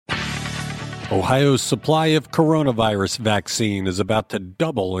Ohio's supply of coronavirus vaccine is about to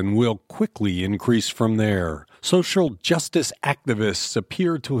double and will quickly increase from there. Social justice activists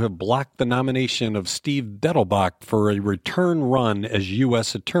appear to have blocked the nomination of Steve Dettelbach for a return run as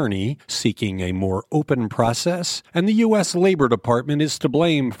U.S. Attorney, seeking a more open process, and the U.S. Labor Department is to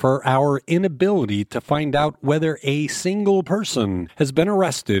blame for our inability to find out whether a single person has been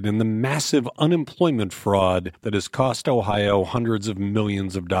arrested in the massive unemployment fraud that has cost Ohio hundreds of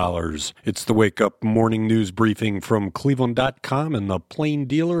millions of dollars. It's the Wake Up Morning News Briefing from Cleveland.com and the Plain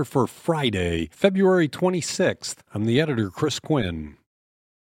Dealer for Friday, February 26th. I'm the editor, Chris Quinn.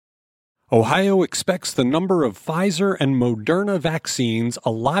 Ohio expects the number of Pfizer and Moderna vaccines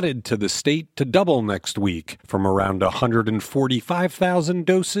allotted to the state to double next week, from around 145,000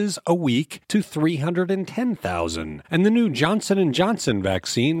 doses a week to 310,000. And the new Johnson & Johnson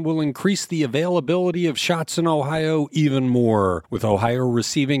vaccine will increase the availability of shots in Ohio even more, with Ohio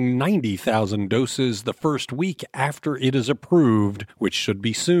receiving 90,000 doses the first week after it is approved, which should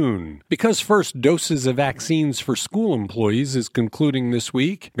be soon. Because first doses of vaccines for school employees is concluding this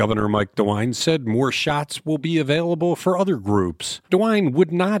week, Governor Mike DeWine said more shots will be available for other groups. DeWine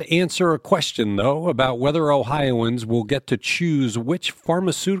would not answer a question, though, about whether Ohioans will get to choose which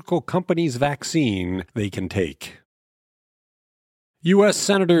pharmaceutical company's vaccine they can take. U.S.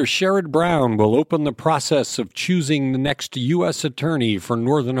 Senator Sherrod Brown will open the process of choosing the next U.S. Attorney for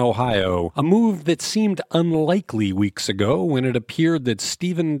Northern Ohio, a move that seemed unlikely weeks ago when it appeared that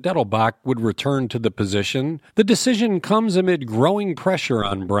Stephen Dettelbach would return to the position. The decision comes amid growing pressure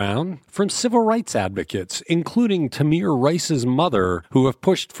on Brown from civil rights advocates, including Tamir Rice's mother, who have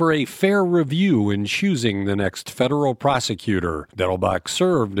pushed for a fair review in choosing the next federal prosecutor. Dettelbach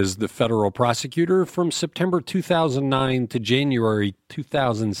served as the federal prosecutor from September 2009 to January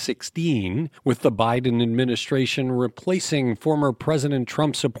 2016, with the Biden administration replacing former President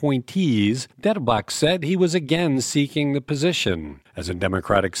Trump's appointees. Dettelbach said he was again seeking the position. As a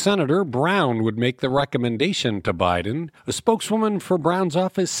Democratic senator, Brown would make the recommendation to Biden. A spokeswoman for Brown's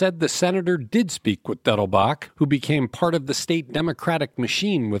office said the senator did speak with Dettelbach, who became part of the state Democratic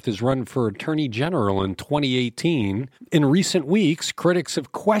machine with his run for Attorney General in 2018. In recent weeks, critics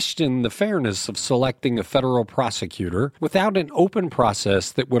have questioned the fairness of selecting a federal prosecutor without an open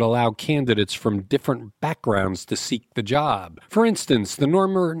process that would allow candidates from different backgrounds to seek the job. For instance, the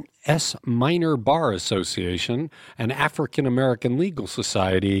Norman S. Minor Bar Association, an African-American legal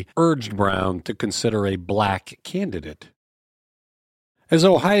society, urged Brown to consider a black candidate. As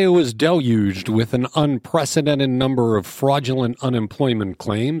Ohio is deluged with an unprecedented number of fraudulent unemployment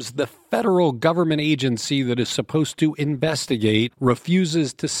claims, the federal government agency that is supposed to investigate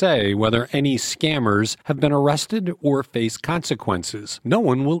refuses to say whether any scammers have been arrested or face consequences. No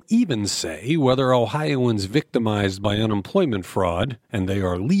one will even say whether Ohioans victimized by unemployment fraud, and they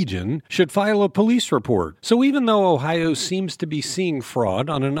are legion, should file a police report. So even though Ohio seems to be seeing fraud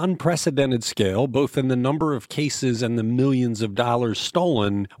on an unprecedented scale, both in the number of cases and the millions of dollars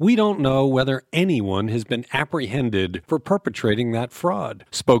stolen, we don't know whether anyone has been apprehended for perpetrating that fraud.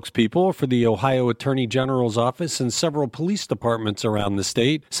 Spokespeople for the Ohio Attorney General's office and several police departments around the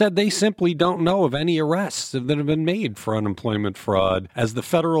state said they simply don't know of any arrests that have been made for unemployment fraud, as the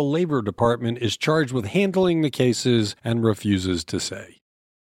federal Labor Department is charged with handling the cases and refuses to say.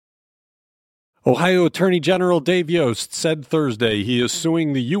 Ohio Attorney General Dave Yost said Thursday he is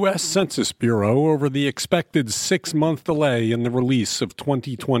suing the U.S. Census Bureau over the expected 6-month delay in the release of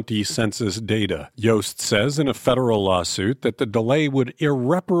 2020 census data. Yost says in a federal lawsuit that the delay would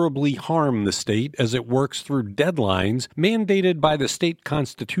irreparably harm the state as it works through deadlines mandated by the state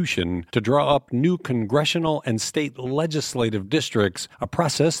constitution to draw up new congressional and state legislative districts, a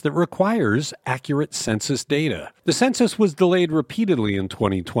process that requires accurate census data. The census was delayed repeatedly in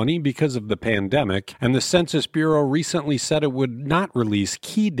 2020 because of the pandemic, and the Census Bureau recently said it would not release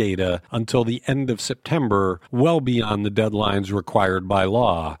key data until the end of September, well beyond the deadlines required by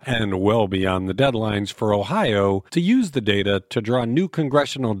law, and well beyond the deadlines for Ohio to use the data to draw new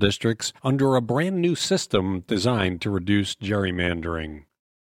congressional districts under a brand new system designed to reduce gerrymandering.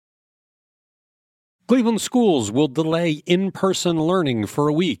 Cleveland schools will delay in-person learning for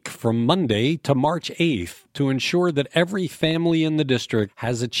a week from Monday to March 8th to ensure that every family in the district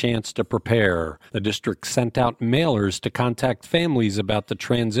has a chance to prepare. The district sent out mailers to contact families about the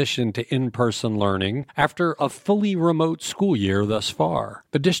transition to in-person learning after a fully remote school year thus far.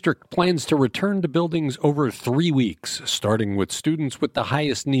 The district plans to return to buildings over 3 weeks, starting with students with the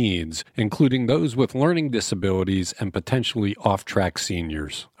highest needs, including those with learning disabilities and potentially off-track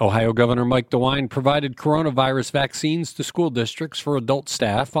seniors. Ohio Governor Mike DeWine provided provided coronavirus vaccines to school districts for adult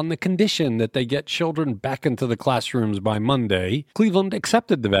staff on the condition that they get children back into the classrooms by Monday. Cleveland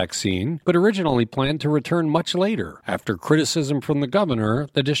accepted the vaccine, but originally planned to return much later. After criticism from the governor,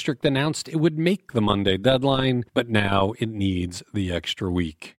 the district announced it would make the Monday deadline, but now it needs the extra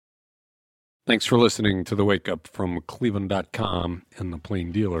week. Thanks for listening to The Wake Up from Cleveland.com and The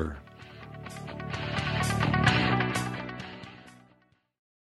Plain Dealer.